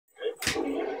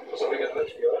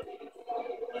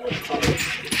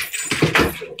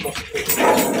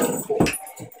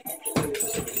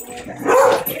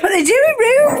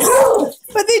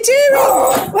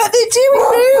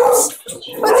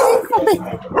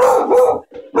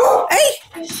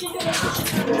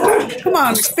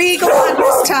on, it's beagle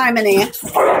madness time in here.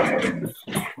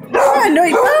 Oh,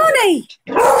 noise, Barney!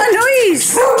 Oh,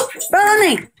 noise!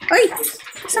 Barney! Oi!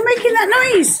 Stop making that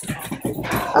noise!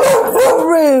 Oh,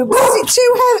 Rube, is it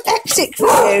too hectic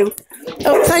for you?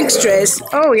 Oh, thanks, Driz.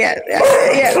 Oh, yeah.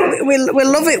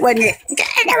 We'll love it when you get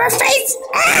in our face.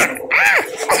 Ah, ah.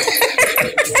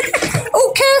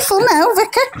 Oh, careful now,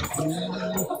 Vicar.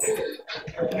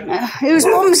 Whose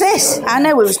bum's this? I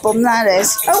know whose bum that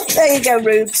is. Oh, there you go,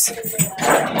 Rubes.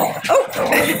 Oh.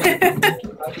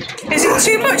 Is it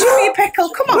too much for your pickle?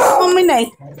 Come on my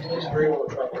knee.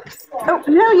 Oh,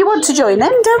 no, you want to join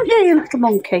them, don't you, you little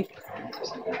monkey?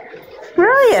 Where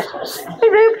are you? Hey,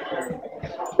 Rube.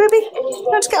 Ruby, you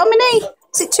want to get on my knee?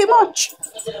 Is it too much?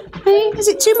 Hey, is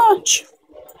it too much?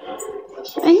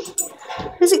 Hey,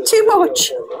 is it too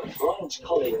much?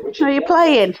 Are you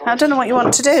playing? I don't know what you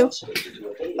want to do.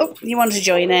 Oh, you want to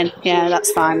join in? Yeah,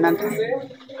 that's fine then.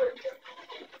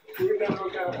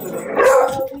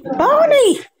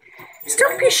 Barney,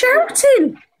 stop your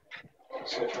shouting.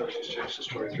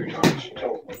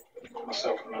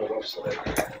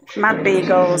 Mad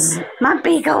beagles. Mad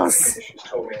beagles.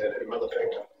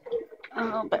 A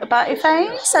little bit about your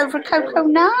face over a cocoa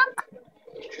nut.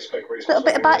 A little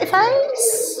bit about your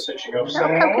face.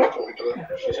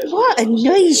 What a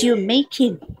noise you're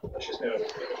making.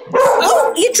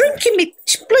 Oh, you're drinking me.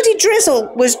 Bloody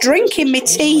Drizzle was drinking me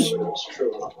tea.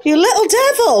 You little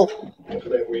devil.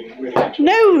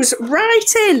 Nose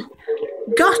right in.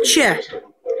 Gotcha.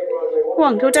 Go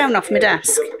on, go down off my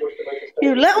desk.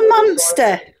 You little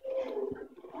monster.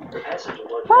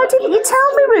 Why didn't you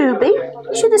tell me, Ruby?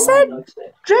 You should have said,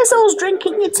 Drizzle's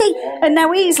drinking your tea, and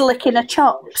now he's licking her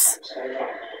chops.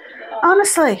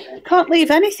 Honestly, can't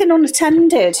leave anything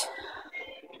unattended.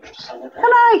 Can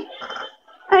I?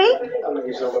 Hey?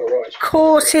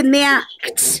 Caught in the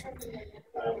act.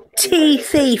 Tea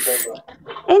thief.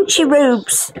 Ain't you,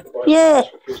 Rubes? Yeah.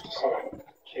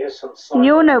 And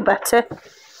you'll know better.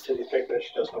 Did you think that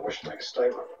she does not wish to make a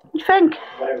statement? You think?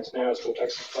 My aim is now to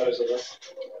take some photos of this.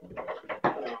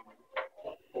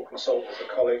 We'll consult with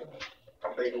a colleague.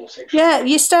 Legal section. Yeah,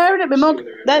 you're staring at my mug.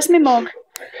 There's my mug.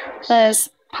 There's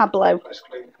Pablo.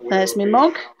 There's my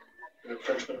mug.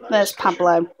 There's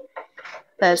Pablo.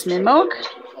 There's my mug.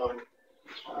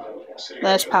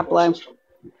 There's Pablo.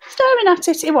 Staring at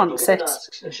it, he wants it.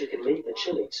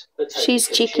 She's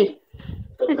cheeky.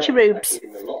 Isn't she, Rubes?